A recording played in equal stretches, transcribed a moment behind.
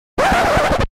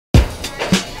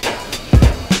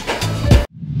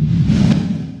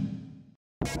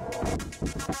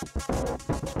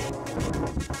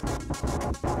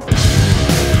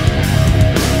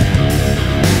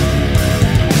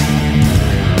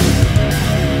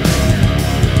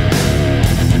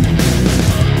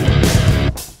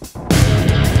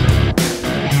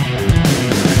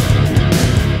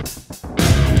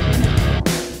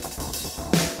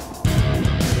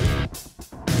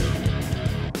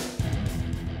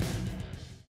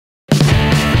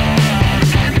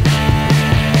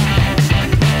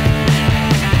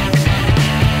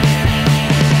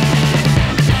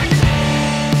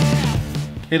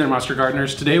Hey there, Monster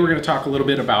Gardeners. Today we're going to talk a little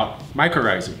bit about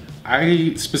mycorrhizae.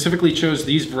 I specifically chose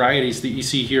these varieties that you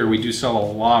see here. We do sell a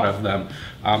lot of them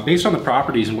based on the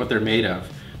properties and what they're made of.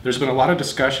 There's been a lot of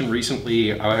discussion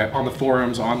recently on the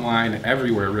forums, online,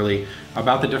 everywhere really,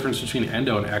 about the difference between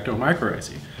endo and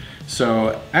ectomycorrhizae.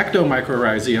 So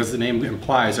ectomycorrhizae, as the name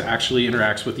implies, actually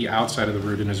interacts with the outside of the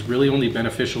root and is really only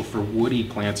beneficial for woody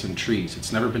plants and trees.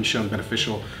 It's never been shown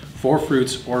beneficial for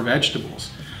fruits or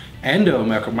vegetables.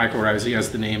 Endomycorrhizae,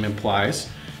 as the name implies,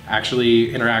 actually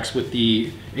interacts with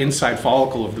the inside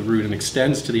follicle of the root and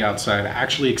extends to the outside,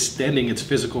 actually extending its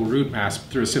physical root mass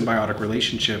through a symbiotic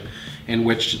relationship in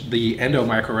which the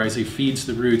endomycorrhizae feeds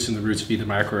the roots and the roots feed the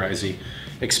mycorrhizae,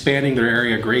 expanding their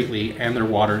area greatly and their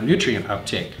water and nutrient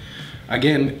uptake.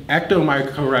 Again,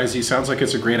 ectomycorrhizae sounds like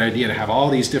it's a great idea to have all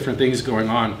these different things going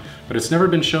on, but it's never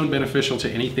been shown beneficial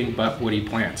to anything but woody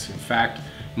plants. In fact,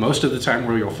 most of the time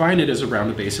where you'll find it is around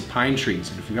the base of pine trees.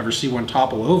 And if you ever see one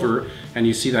topple over and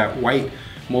you see that white,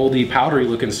 moldy, powdery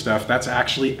looking stuff, that's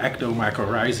actually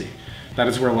ectomycorrhizae. That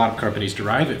is where a lot of companies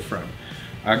derive it from.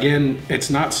 Again, it's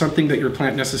not something that your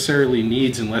plant necessarily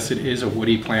needs unless it is a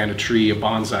woody plant, a tree, a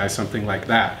bonsai, something like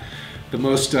that. The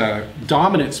most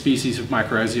dominant species of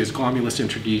mycorrhizae is Glomulus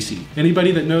introducei.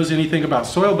 Anybody that knows anything about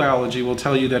soil biology will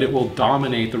tell you that it will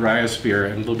dominate the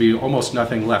rhizosphere and there'll be almost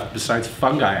nothing left besides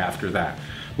fungi after that,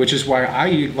 which is why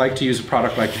I like to use a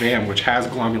product like VAM, which has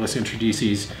Glomulus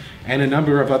introducei and a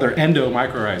number of other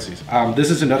endomycorrhizae. This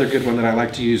is another good one that I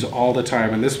like to use all the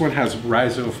time, and this one has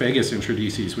Rhizophagus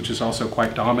introducei, which is also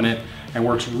quite dominant and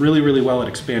works really, really well at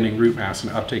expanding root mass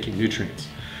and uptaking nutrients.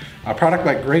 A product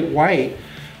like Great White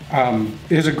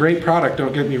is a great product,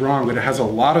 don't get me wrong, but it has a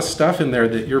lot of stuff in there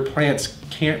that your plants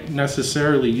can't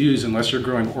necessarily use unless you're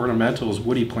growing ornamentals,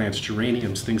 woody plants,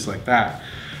 geraniums, things like that.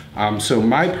 So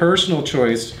my personal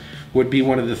choice would be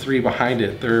one of the three behind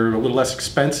it. They're a little less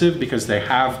expensive because they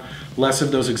have less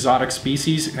of those exotic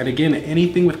species. And again,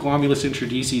 anything with Glomulus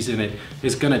introducei in it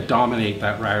is gonna dominate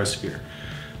that rhizosphere.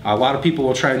 A lot of people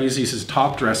will try and use these as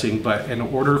top dressing, but in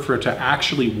order for it to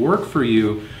actually work for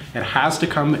you, it has to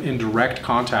come in direct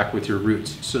contact with your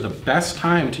roots. So the best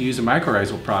time to use a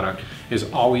mycorrhizal product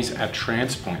is always at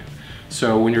transplant.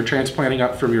 So when you're transplanting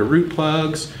up from your root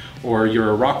plugs or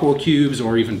your Rockwool cubes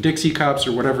or even Dixie cups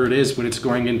or whatever it is, when it's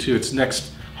going into its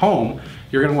next home,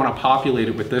 you're gonna wanna populate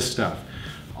it with this stuff.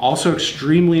 Also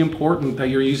extremely important that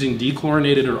you're using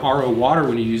dechlorinated or RO water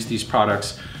when you use these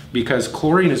products, because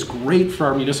chlorine is great for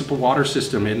our municipal water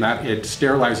system in that it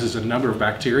sterilizes a number of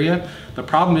bacteria. The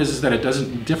problem is that it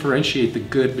doesn't differentiate the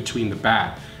good between the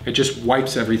bad. It just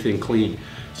wipes everything clean.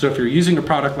 So if you're using a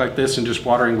product like this and just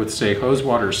watering with, say, hose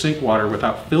water or sink water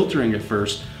without filtering it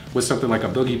first with something like a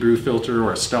Boogie Brew filter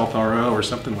or a Stealth RO or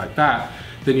something like that,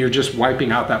 then you're just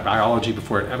wiping out that biology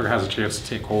before it ever has a chance to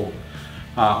take hold.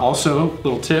 Also,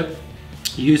 little tip,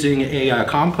 using a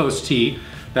compost tea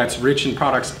that's rich in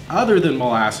products other than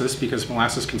molasses, because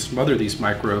molasses can smother these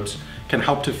microbes, can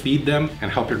help to feed them and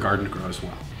help your garden to grow as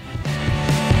well.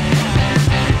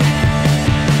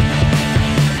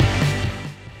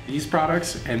 These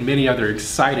products and many other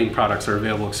exciting products are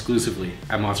available exclusively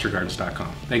at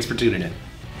monstergardens.com. Thanks for tuning in.